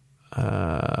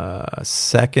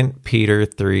 2 Peter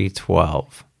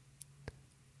 3:12.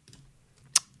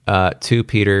 2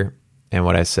 Peter, and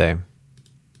what I say?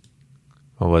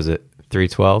 What was it?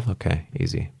 3:12? Okay,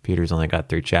 easy. Peter's only got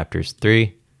 3 chapters.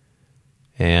 3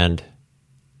 and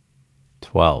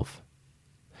 12.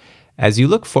 As you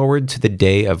look forward to the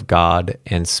day of God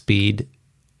and speed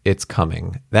its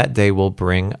coming, that day will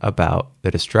bring about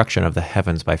the destruction of the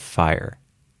heavens by fire,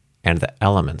 and the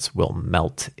elements will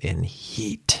melt in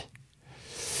heat.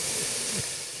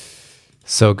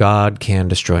 So God can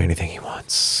destroy anything he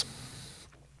wants.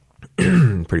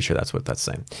 Pretty sure that's what that's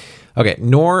saying.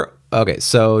 Nor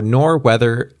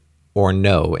whether or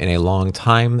no in a long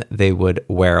time they would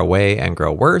wear away and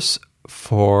grow worse,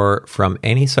 for from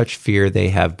any such fear they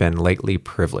have been lately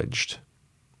privileged.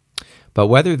 But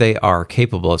whether they are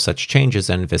capable of such changes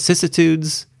and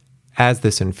vicissitudes as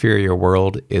this inferior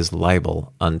world is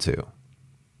liable unto.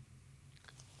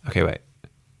 Okay, wait.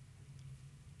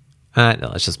 No,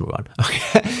 let's just move on.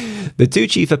 Okay. The two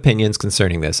chief opinions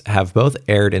concerning this have both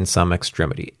erred in some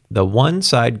extremity, the one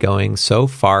side going so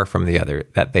far from the other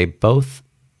that they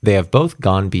have both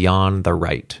gone beyond the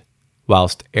right,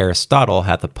 whilst Aristotle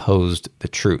hath opposed the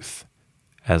truth,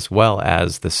 as well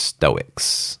as the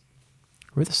Stoics.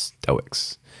 Who are the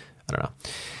Stoics? I don't know.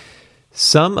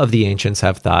 Some of the ancients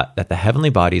have thought that the heavenly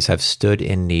bodies have stood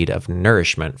in need of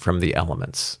nourishment from the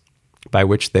elements, by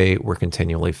which they were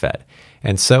continually fed,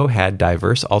 and so had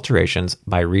diverse alterations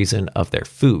by reason of their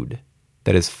food,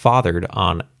 that is fathered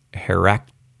on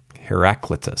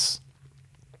Heraclitus,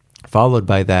 followed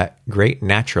by that great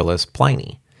naturalist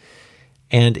Pliny,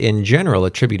 and in general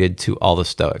attributed to all the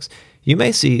Stoics. You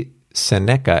may see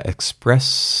Seneca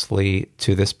expressly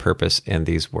to this purpose in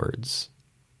these words.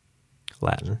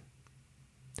 Latin.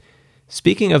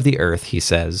 Speaking of the earth, he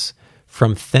says,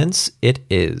 "From thence it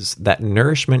is that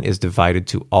nourishment is divided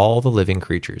to all the living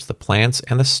creatures, the plants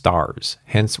and the stars.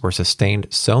 Hence were sustained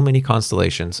so many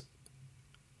constellations,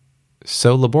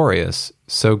 so laborious,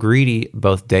 so greedy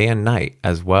both day and night,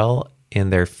 as well in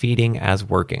their feeding as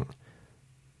working.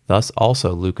 Thus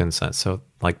also Lucan says." So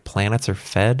like planets are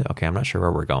fed. Okay, I'm not sure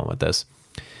where we're going with this.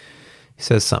 He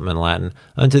says something in Latin.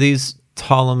 Unto these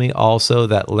Ptolemy also,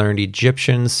 that learned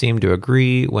Egyptian, seem to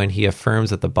agree when he affirms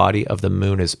that the body of the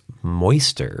moon is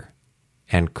moister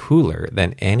and cooler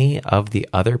than any of the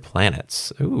other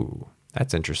planets. Ooh,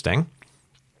 that's interesting.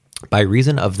 By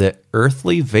reason of the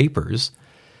earthly vapors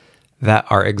that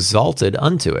are exalted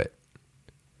unto it.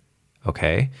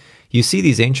 Okay, you see,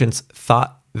 these ancients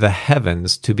thought the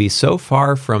heavens to be so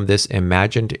far from this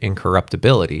imagined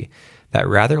incorruptibility that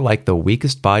rather like the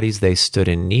weakest bodies they stood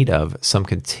in need of some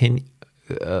continual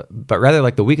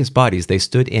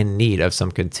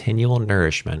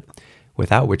nourishment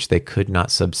without which they could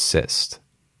not subsist.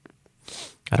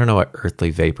 I don't know what earthly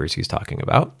vapors he's talking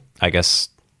about. I guess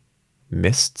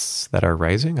mists that are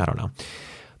rising? I don't know.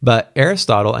 But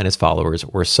Aristotle and his followers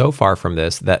were so far from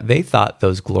this that they thought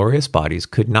those glorious bodies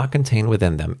could not contain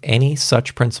within them any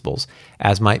such principles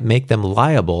as might make them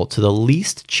liable to the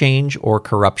least change or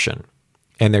corruption.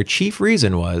 And their chief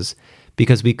reason was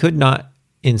because we could not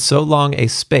in so long a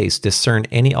space discern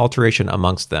any alteration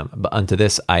amongst them. But unto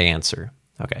this I answer.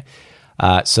 Okay.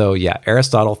 So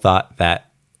Aristotle thought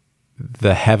that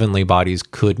the heavenly bodies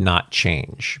could not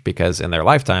change because in their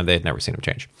lifetime they had never seen them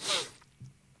change.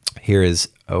 Here is,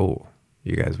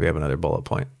 you guys, we have another bullet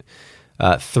point.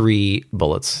 3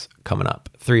 bullets coming up.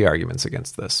 3 arguments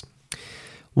against this.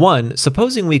 1,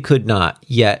 supposing we could not,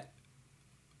 yet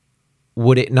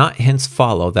would it not hence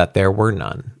follow that there were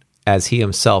none, as he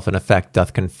himself in effect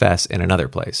doth confess in another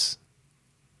place?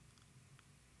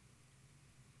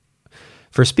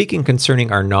 For speaking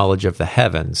concerning our knowledge of the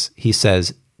heavens, he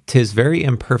says, 'tis very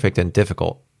imperfect and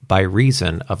difficult, by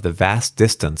reason of the vast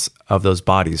distance of those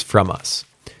bodies from us.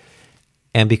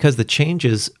 And because the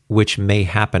changes which may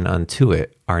happen unto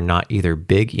it are not either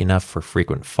big enough for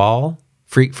frequent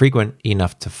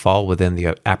enough to fall within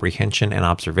the apprehension and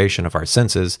observation of our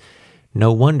senses,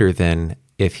 no wonder then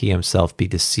if he himself be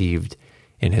deceived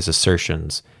in his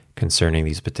assertions concerning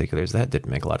these particulars. That didn't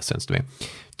make a lot of sense to me.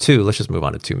 2, let's just move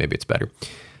on to 2, maybe it's better.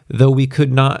 Though we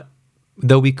could not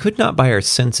by our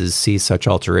senses see such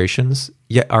alterations,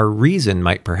 yet our reason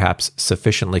might perhaps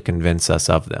sufficiently convince us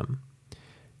of them.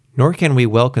 Nor can we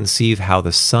well conceive how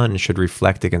the sun should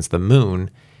reflect against the moon,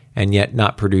 and yet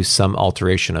not produce some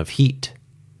alteration of heat.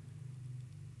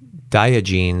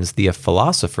 Diogenes, the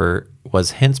philosopher,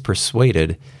 was hence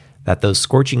persuaded that those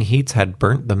scorching heats had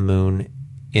burnt the moon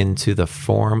into the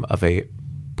form of a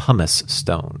pumice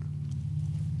stone.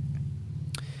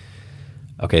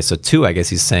 Okay, so 2, I guess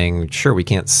he's saying, sure, we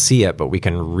can't see it, but we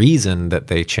can reason that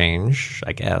they change,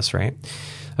 I guess, right?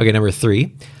 Okay, number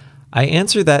 3. I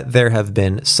answer that there have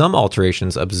been some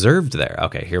alterations observed there.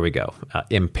 Okay, here we go.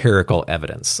 Empirical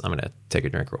evidence. I'm going to take a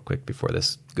drink real quick before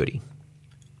this goodie.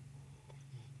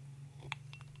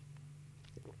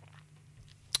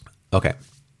 Okay.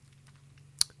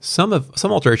 Some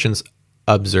alterations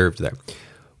observed there.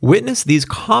 Witness these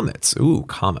comets. Ooh,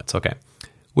 comets. Okay.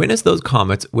 Witness those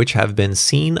comets which have been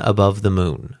seen above the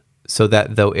moon, so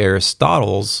that though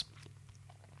Aristotle's...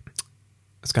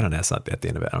 It's got an S at the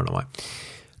end of it. I don't know why.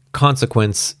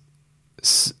 Consequence,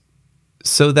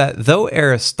 so that though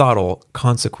Aristotle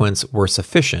consequence were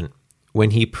sufficient,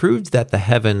 when he proved that the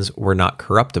heavens were not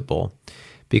corruptible,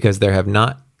 because there have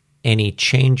not any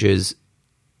changes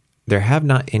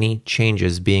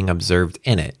being observed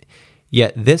in it,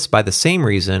 yet this by the same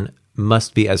reason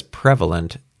must be as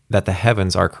prevalent that the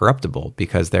heavens are corruptible,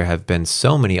 because there have been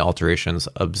so many alterations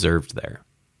observed there.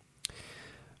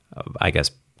 I guess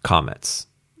comets.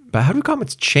 But how do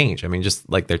comets change? I mean, just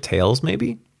like their tails,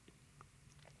 maybe?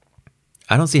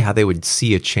 I don't see how they would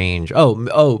see a change.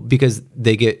 Oh, because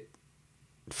they get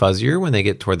fuzzier when they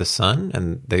get toward the sun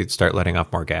and they start letting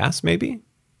off more gas, maybe?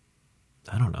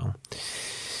 I don't know.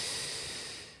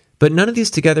 But none of these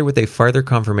together with a farther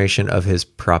confirmation of his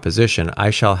proposition, I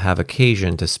shall have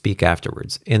occasion to speak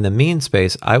afterwards. In the mean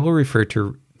space, I will refer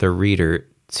to the reader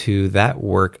to that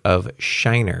work of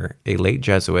Scheiner, a late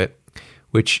Jesuit,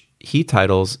 which he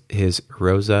titles his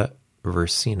Rosa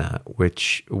Versina,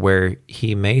 where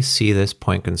he may see this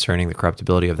point concerning the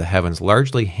corruptibility of the heavens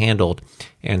largely handled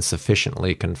and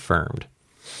sufficiently confirmed.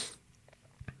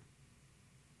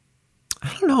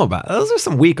 I don't know about those. Are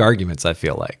some weak arguments, I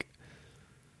feel like.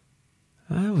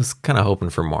 I was kind of hoping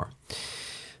for more.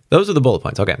 Those are the bullet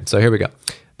points. Okay, so here we go.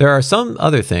 There are some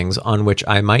other things on which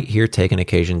I might here take an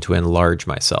occasion to enlarge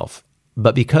myself,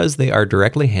 but because they are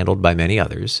directly handled by many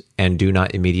others and do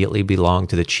not immediately belong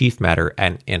to the chief matter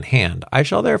in hand, I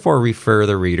shall therefore refer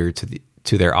the reader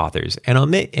to their authors and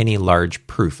omit any large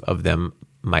proof of them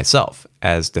myself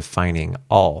as defining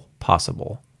all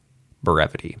possible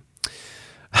brevity.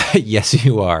 Yes,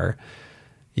 you are.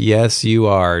 Yes, you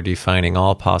are defining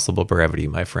all possible brevity,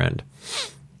 my friend.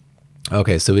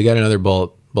 Okay, so we got another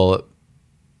bullet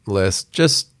list.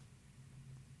 Just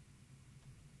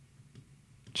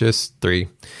 3.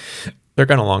 They're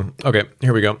kind of long. Okay,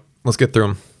 here we go. Let's get through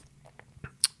them.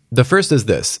 The first is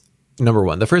this. Number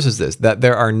 1. The first is this, that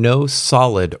there are no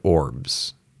solid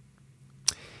orbs.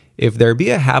 If there be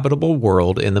a habitable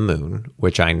world in the moon,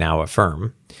 which I now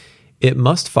affirm, it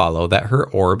must follow that her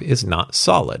orb is not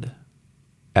solid,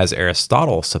 as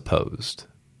Aristotle supposed.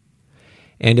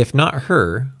 And if not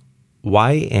her,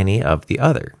 why any of the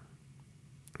other?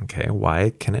 Okay,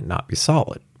 why can it not be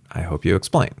solid? I hope you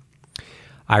explain.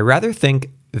 I rather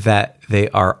think that they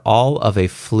are all of a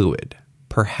fluid,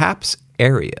 perhaps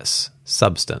areous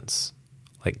substance,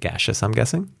 like gaseous, I'm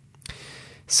guessing.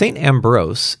 St.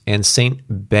 Ambrose and St.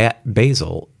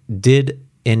 Basil did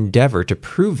endeavor to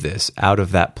prove this out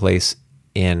of that place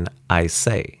in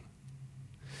Icea.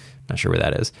 Not sure where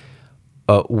that is.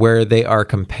 Where they are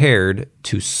compared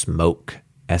to smoke,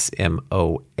 S-M-O-A-K-E,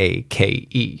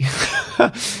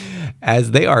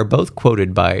 as they are both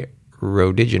quoted by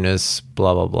Rhodiginus,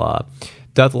 blah, blah, blah,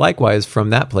 doth likewise from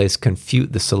that place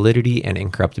confute the solidity and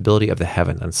incorruptibility of the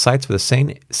heaven, and cites for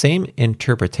the same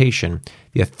interpretation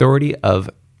the authority of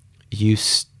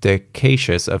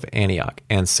Eustachius of Antioch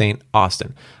and St.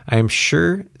 Austin. I am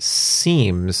sure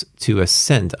seems to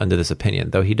assent unto this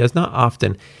opinion, though he does not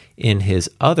often in his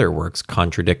other works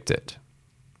contradict it.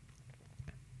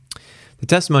 The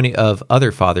testimony of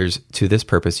other fathers to this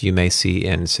purpose you may see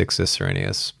in Sixtus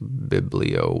Cyrenius,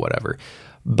 Biblio, whatever.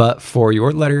 But for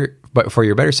your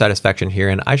better satisfaction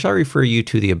herein, I shall refer you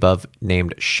to the above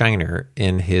named Scheiner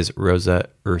in his Rosa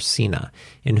Ursina,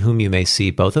 in whom you may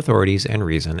see both authorities and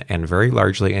reason, and very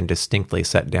largely and distinctly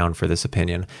set down for this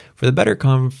opinion, for the better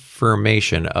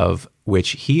confirmation of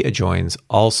which he adjoins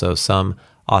also some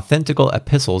authentical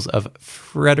epistles of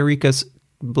Fredericus,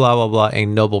 blah, blah, blah, a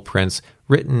noble prince,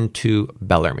 written to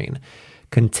Bellarmine,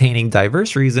 containing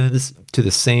diverse reasons to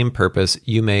the same purpose.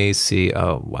 You may see,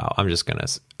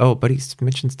 but he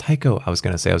mentions Tycho. I was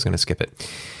going to skip it.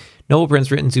 Noble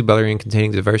prince written to Bellarmine,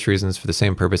 containing diverse reasons for the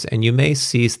same purpose, and you may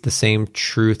see the same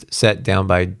truth set down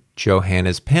by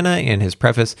Johannes Penna in his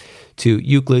preface to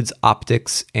Euclid's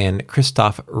Optics, and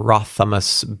Christoph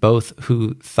Rothamus, both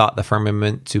who thought the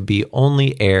firmament to be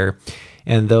only air,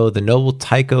 and though the noble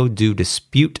Tycho do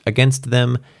dispute against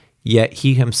them, yet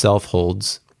he himself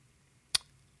holds,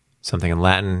 something in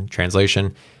Latin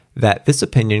translation, that this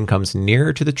opinion comes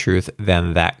nearer to the truth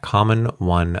than that common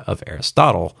one of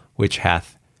Aristotle, which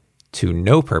hath to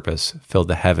no purpose filled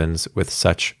the heavens with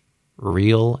such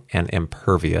real and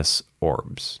impervious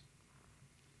orbs.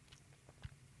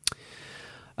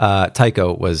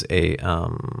 Tycho was a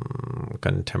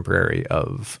contemporary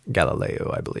of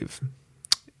Galileo, I believe.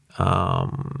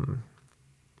 And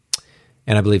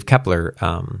I believe Kepler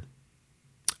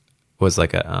was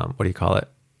like a, what do you call it?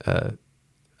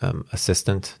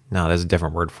 Assistant? No, there's a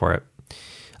different word for it.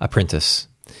 Apprentice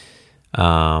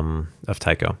of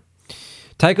Tycho.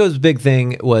 Tycho's big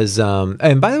thing was,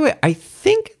 and by the way, I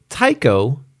think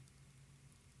Tycho,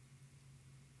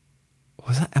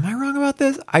 am I wrong about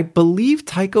this? I believe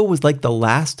Tycho was like the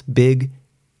last big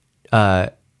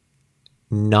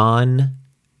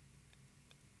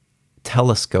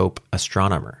non-telescope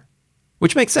astronomer,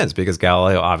 which makes sense because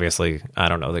Galileo, obviously, I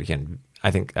don't know that he can. I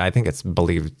think it's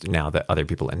believed now that other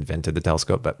people invented the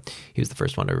telescope, but he was the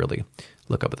first one to really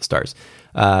look up at the stars.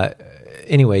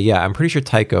 Anyway, yeah, I'm pretty sure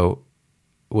Tycho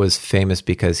was famous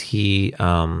because he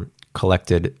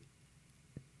collected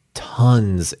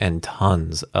tons and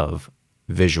tons of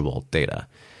visual data.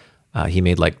 He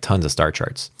made like tons of star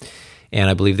charts, and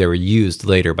I believe they were used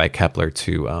later by Kepler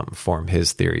to form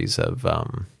his theories of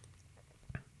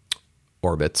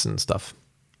orbits and stuff.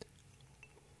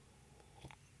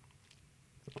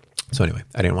 So anyway,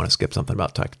 I didn't want to skip something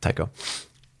about Tycho.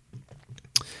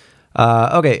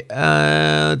 Okay,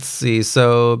 let's see.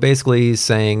 So basically he's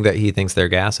saying that he thinks they're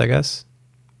gas, I guess.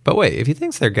 But wait, if he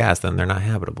thinks they're gas, then they're not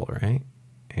habitable, right?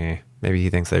 Maybe he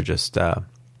thinks they're just,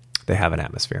 they have an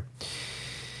atmosphere.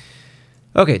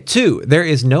 Okay, 2, there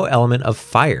is no element of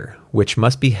fire, which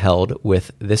must be held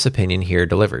with this opinion here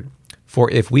delivered. For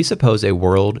if we suppose a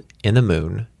world in the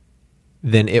moon,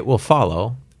 then it will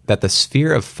follow that the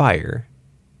sphere of fire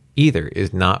either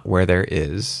is not where there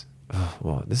is. Oh,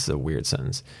 well, this is a weird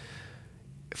sentence.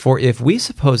 For if we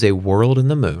suppose a world in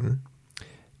the moon,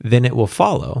 then it will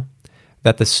follow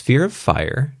that the sphere of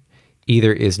fire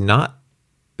either is not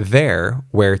there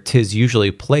where 'tis usually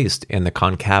placed in the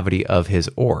concavity of his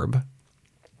orb,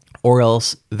 or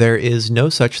else there is no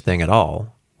such thing at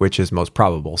all, which is most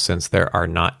probable, since there are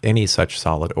not any such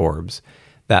solid orbs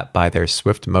that by their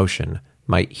swift motion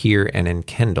might hear and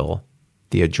enkindle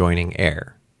the adjoining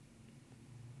air,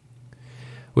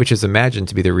 which is imagined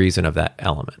to be the reason of that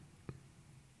element.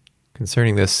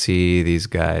 Concerning this, see these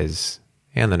guys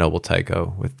and the noble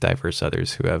Tycho with diverse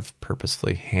others who have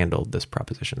purposefully handled this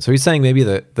proposition. So he's saying maybe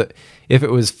if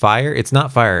it was fire, it's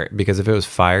not fire, because if it was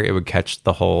fire, it would catch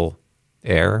the whole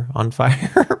air on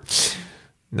fire.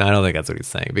 No, I don't think that's what he's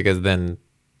saying, because then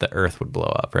the earth would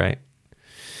blow up, right?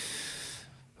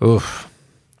 Oof.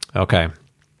 Okay.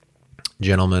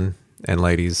 Gentlemen and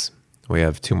ladies, we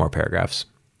have 2 more paragraphs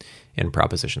in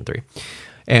Proposition 3.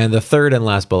 And the third and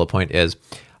last bullet point is,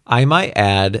 I might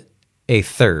add a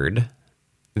third,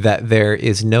 that there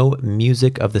is no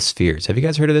music of the spheres. Have you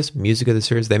guys heard of this? Music of the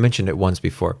spheres? They mentioned it once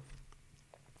before.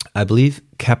 I believe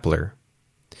Kepler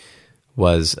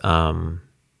was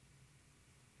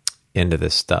into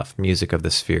this stuff, music of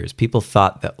the spheres. People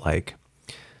thought that like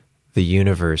the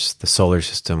universe, the solar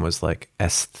system was like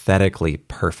aesthetically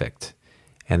perfect,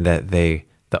 and that the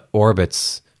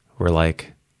orbits were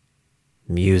like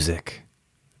music.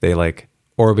 They like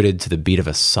orbited to the beat of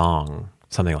a song,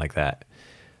 something like that.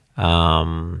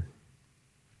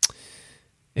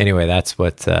 Anyway, that's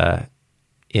what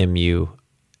M-U-S-I-C-K-E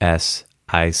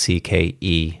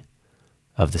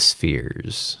of the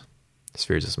spheres.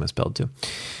 Spheres is misspelled too.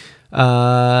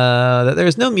 That there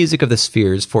is no music of the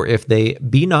spheres, for if they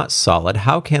be not solid,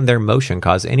 how can their motion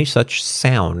cause any such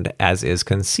sound as is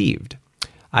conceived?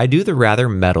 I do the rather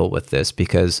meddle with this,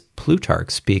 because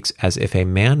Plutarch speaks as if a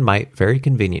man might very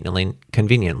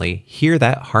conveniently hear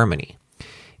that harmony,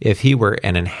 if he were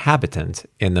an inhabitant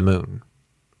in the moon.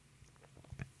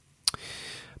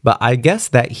 But I guess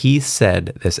that he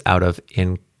said this out of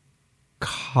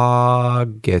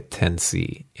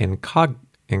incognitancy,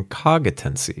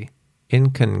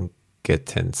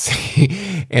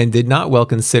 and did not well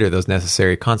consider those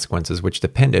necessary consequences which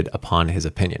depended upon his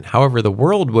opinion. However, the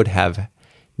world would have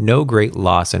no great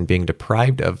loss in being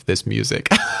deprived of this music.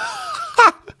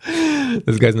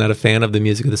 This guy's not a fan of the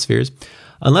music of the spheres.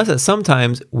 Unless at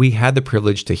sometimes we had the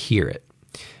privilege to hear it.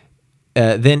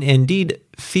 Then indeed,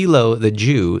 Philo the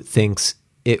Jew thinks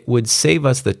it would save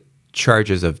us the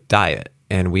charges of diet,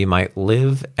 and we might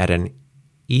live at an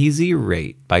easy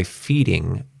rate by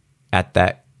feeding at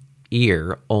that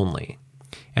ear only,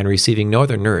 and receiving no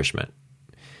other nourishment.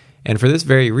 And for this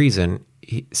very reason,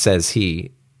 says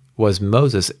he, was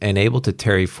Moses enabled to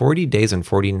tarry 40 days and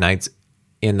 40 nights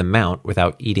in the mount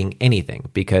without eating anything,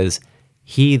 because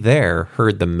he there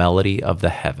heard the melody of the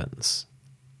heavens.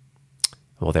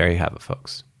 Well, there you have it,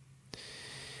 folks.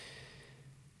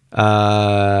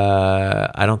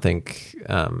 I don't think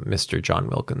Mr. John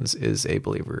Wilkins is a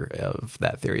believer of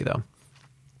that theory, though.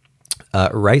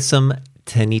 Ricem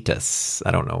tenitus.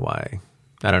 I don't know why.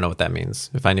 I don't know what that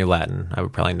means. If I knew Latin, I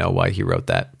would probably know why he wrote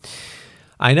that.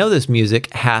 I know this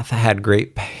music hath had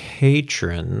great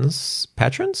patrons.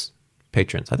 Patrons?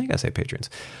 Patrons. I think I say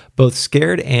patrons. Both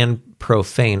scared and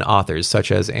profane authors,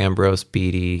 such as Ambrose,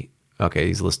 Bede. Okay,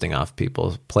 he's listing off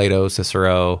people. Plato,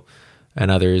 Cicero,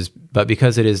 and others. But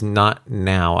because it is not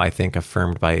now, I think,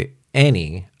 affirmed by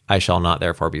any, I shall not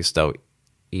therefore bestow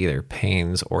either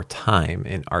pains or time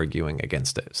in arguing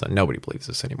against it. So nobody believes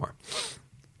this anymore.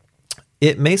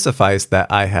 It may suffice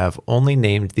that I have only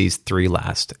named these 3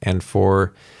 last, and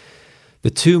for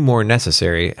the 2 more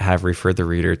necessary have referred the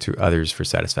reader to others for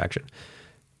satisfaction.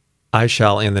 I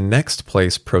shall in the next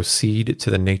place proceed to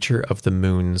the nature of the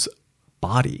moon's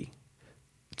body,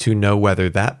 to know whether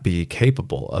that be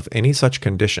capable of any such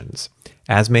conditions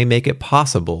as may make it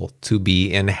possible to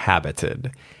be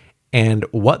inhabited, and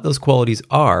what those qualities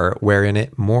are wherein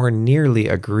it more nearly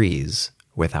agrees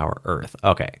with our earth.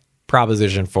 Okay,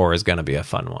 Proposition 4 is going to be a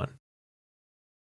fun one.